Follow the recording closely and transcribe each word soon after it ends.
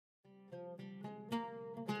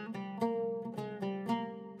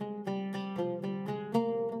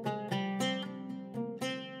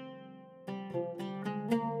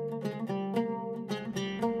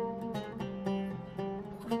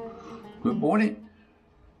morning.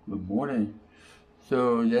 Good morning.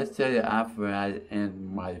 So yesterday after I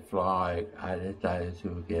end my flight, I decided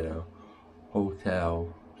to get a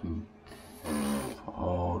hotel to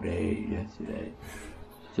all day yesterday.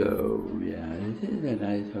 So yeah, this is a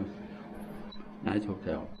nice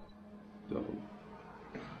hotel. So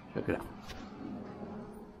check it out.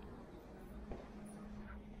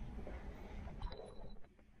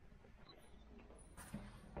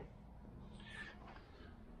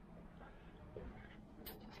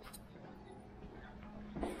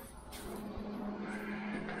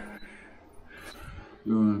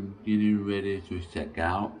 Getting ready to check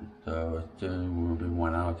out, so it still will be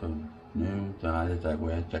 1 hour to noon, so I just like,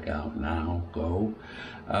 well, check out now, go.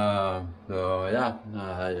 So yeah,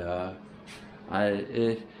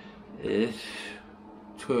 it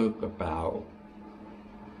took about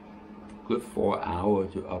good 4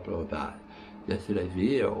 hours to upload that yesterday's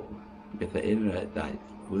video because the internet died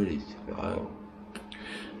really slow.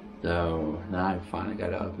 So now I finally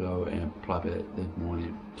got to upload and plug it this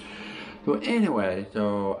morning. So anyway,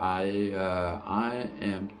 so I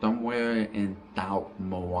am somewhere in South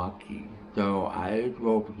Milwaukee. So I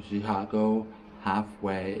drove to Chicago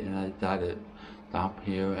halfway, and I decided to stop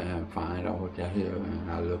here and find a hotel here.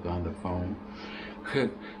 And I look on the phone,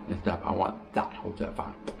 click and stuff. I want that hotel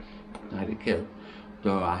fine. I didn't care.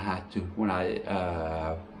 So I had to when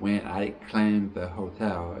I claimed the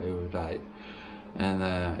hotel, it was like, and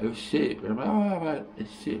it was cheap. I'm like, oh,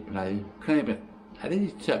 it's cheap, and I claimed it. I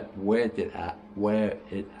didn't check where it's at.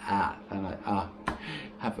 I'm like,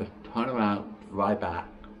 have to turn around, right back,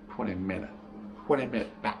 20 minutes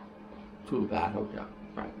back to that hotel,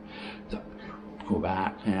 right? So, go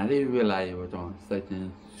back, and I didn't realize it was on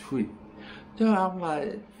 13th Street. So I'm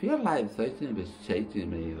like, feel like 13th is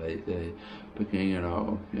chasing me lately, because, you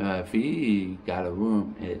know, if he got a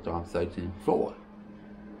room, it's on 13th floor.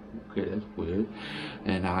 Okay, that's weird.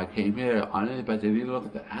 And I came here, honestly, but I didn't look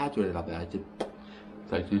at the address of that. I just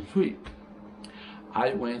 13th Street.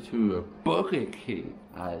 I went to a Burger King.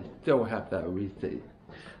 I still have that receipt.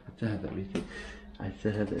 I still have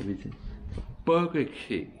that receipt. Burger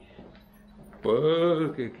King.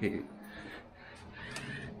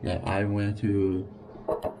 Yeah, I went to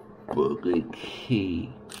Burger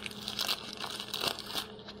King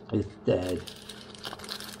instead.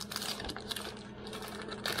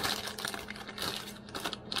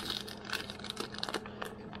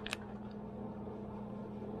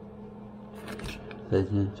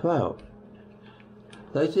 Station 12.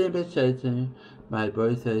 Station by station, my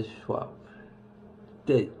birthday is 12.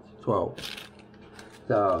 Date 12.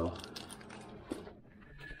 So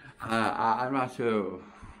I'm not sure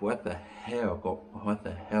what the hell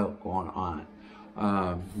going on.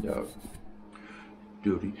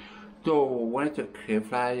 Duty. So when it's a kid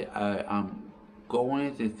flight, I'm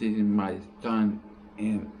going to see my son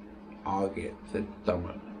in August,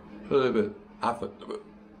 summer, a little bit after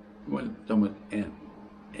when someone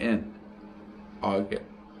in August.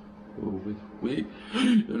 We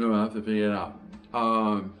you know, I have to figure it out.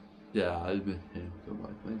 Yeah, I've been him so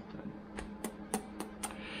much next time.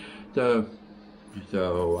 So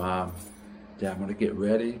yeah, I'm gonna get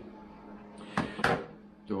ready.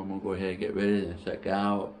 So I'm gonna go ahead and get ready and check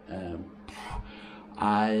out.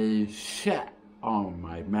 I checked on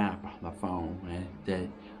my map on the phone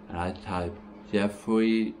and I typed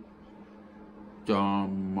Jeffery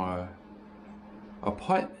Dahmer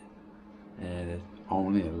appointment, and it's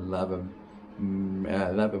only 11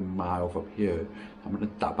 miles from here. I'm gonna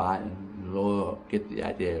stop by and look, get the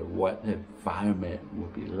idea of what the environment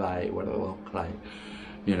would be like, what it looks like.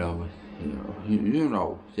 You know,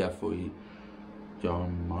 Jeffery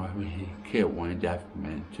Dahmer, he killed one deaf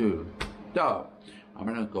man too. So I'm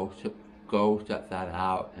gonna go check that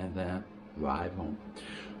out and then drive home.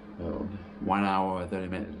 So 1 hour and 30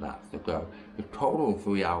 minutes left to go. The total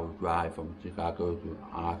 3 hour drive from Chicago to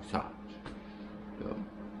Oxford. So,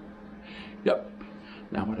 yep.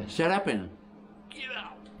 Now I'm gonna shut up and get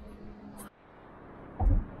out.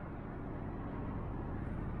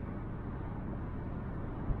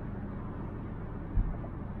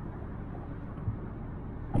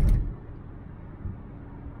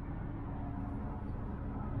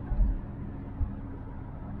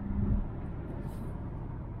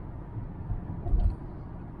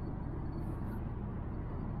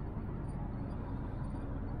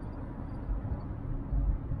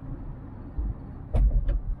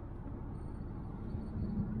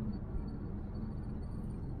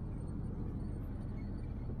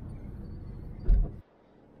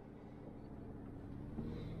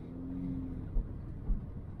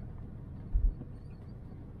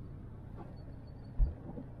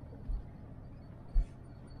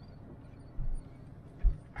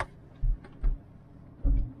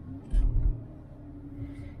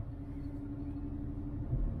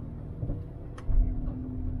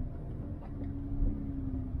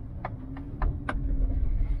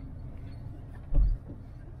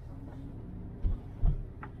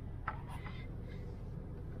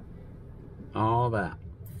 all that.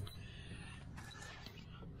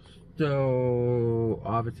 So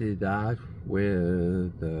obviously that's where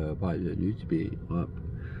the apartment used to be up.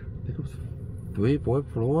 I think it was 3,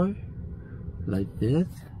 4th floor, like this.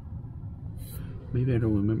 Maybe I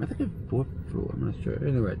don't remember. I think it's 4th floor. I'm not sure.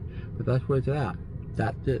 Anyway, but that's where it's at.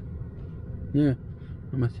 That's it. Yeah,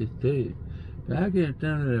 I must just say. But I get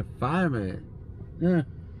down to the fireman. Yeah,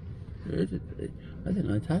 there's that's a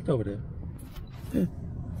nice house over there. Yeah.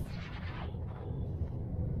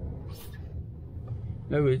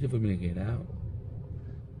 No reason for me to get out.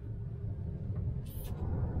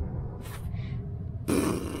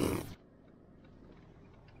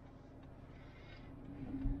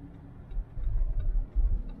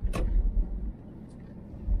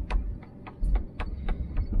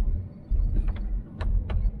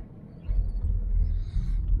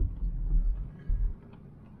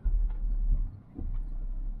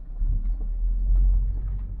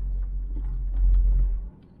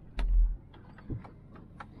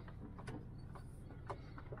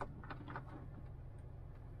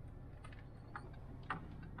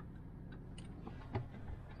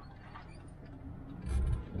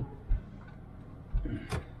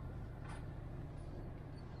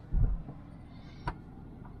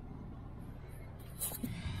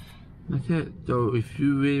 That's it. So if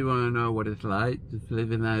you really want to know what it's like to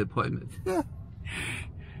live in that apartment,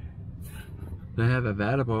 they have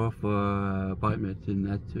available for apartments, and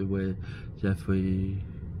that's where Jeffery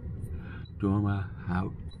Dahmer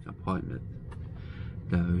house apartment.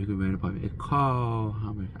 So you can rent an apartment. It's called,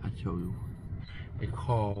 how much I show you? It's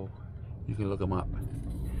called, you can look them up.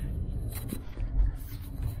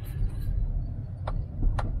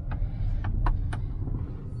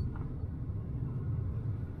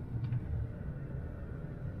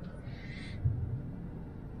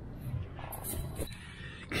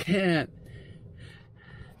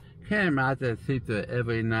 Can't imagine sleep there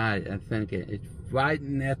every night and thinking it's right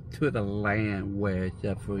next to the land where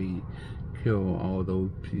Jeffery killed all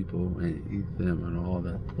those people and eat them and all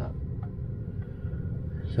that stuff.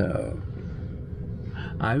 So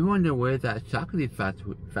I wonder where that chocolate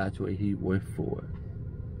factory he worked for.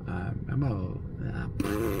 Remember,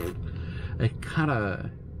 it kind of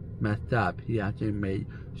messed up. He actually made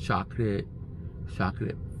chocolate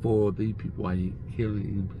for the people. I mean,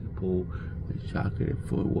 killing people with chocolate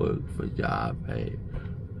for work, for job, hey,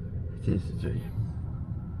 it's interesting.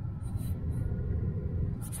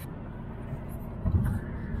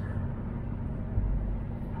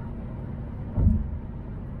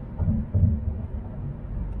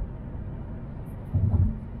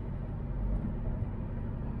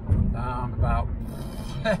 About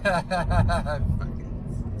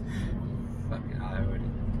fucking Iowa.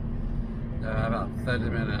 About 30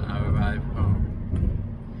 minutes I arrived home.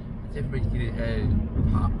 I think we get a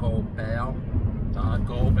Taco Bell.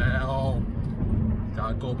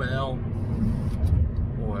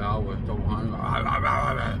 Boy, I was so hungry.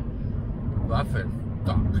 Nothing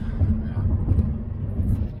stuck.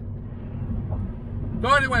 So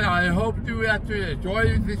anyway, I hope you actually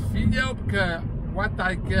enjoy this video, because once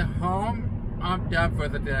I get home, I'm done for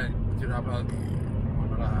the day. So I'm gonna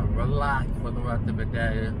relax for the rest of the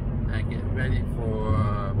day and get ready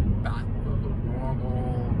for back to the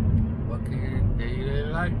normal working daily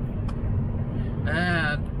life.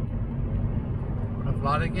 And I'm gonna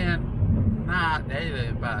vlog again, not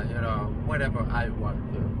daily, but you know, whatever I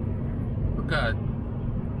want to. Because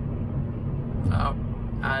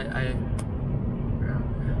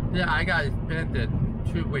I got suspended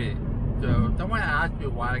 2 weeks. So someone asked me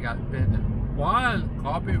why I got suspended. One,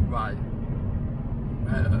 copyright.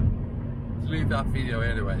 Leave that video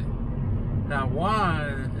anyway. Now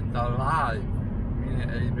one, it's a live. Me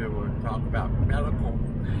and Amy will talk about medical.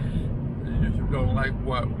 You should go like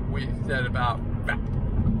what we said about that.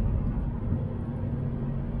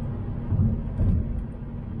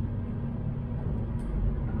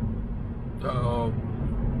 So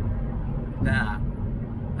that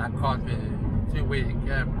cost me 2 weeks,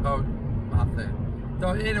 can't post nothing. So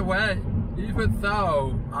anyway, even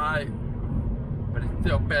though but it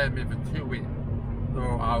still banned me for 2 weeks. So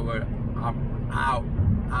I'm out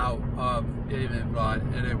of gaming vlog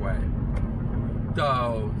anyway.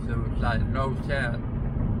 So it's like no chance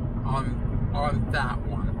on that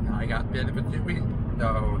one. I got banned for 2 weeks.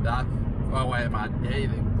 So that's away my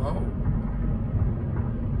daily goal.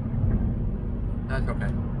 That's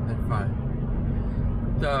okay. That's fine.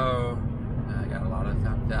 So I got a lot of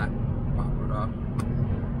stuff that popped up.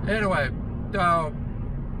 Anyway, so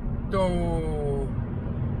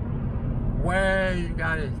where you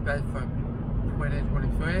guys expect from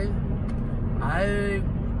 2023?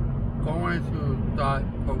 going to start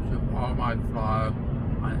posting all my vlogs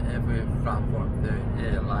on every platform there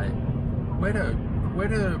is. Like,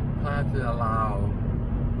 Twitter plans to allow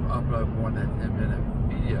to upload more than 10-minute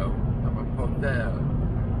video. I'm gonna post there.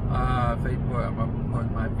 Facebook, I'm gonna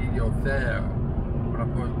post my videos there. I'm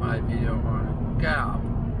gonna post my video on Gap.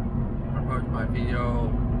 I'm gonna post my video,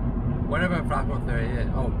 whatever platform there is.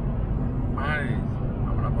 Oh, mine.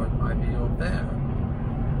 I'm gonna post my video there.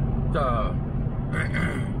 So,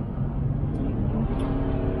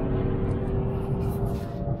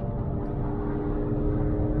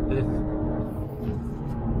 this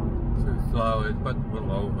too slow. It's about to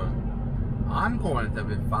pull over. I'm going at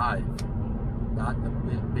 75. Not the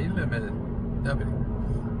speed limit is 70.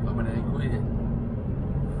 I'm gonna increase it.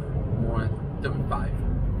 More than 75.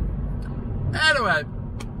 Anyway,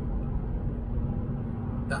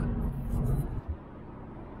 done.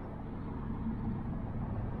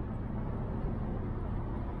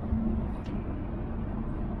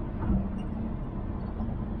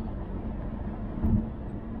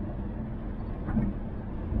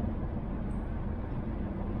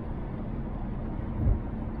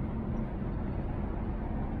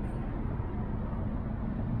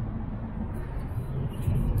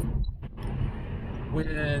 When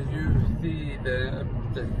you see the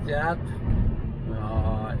chat,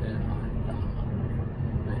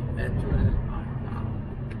 enter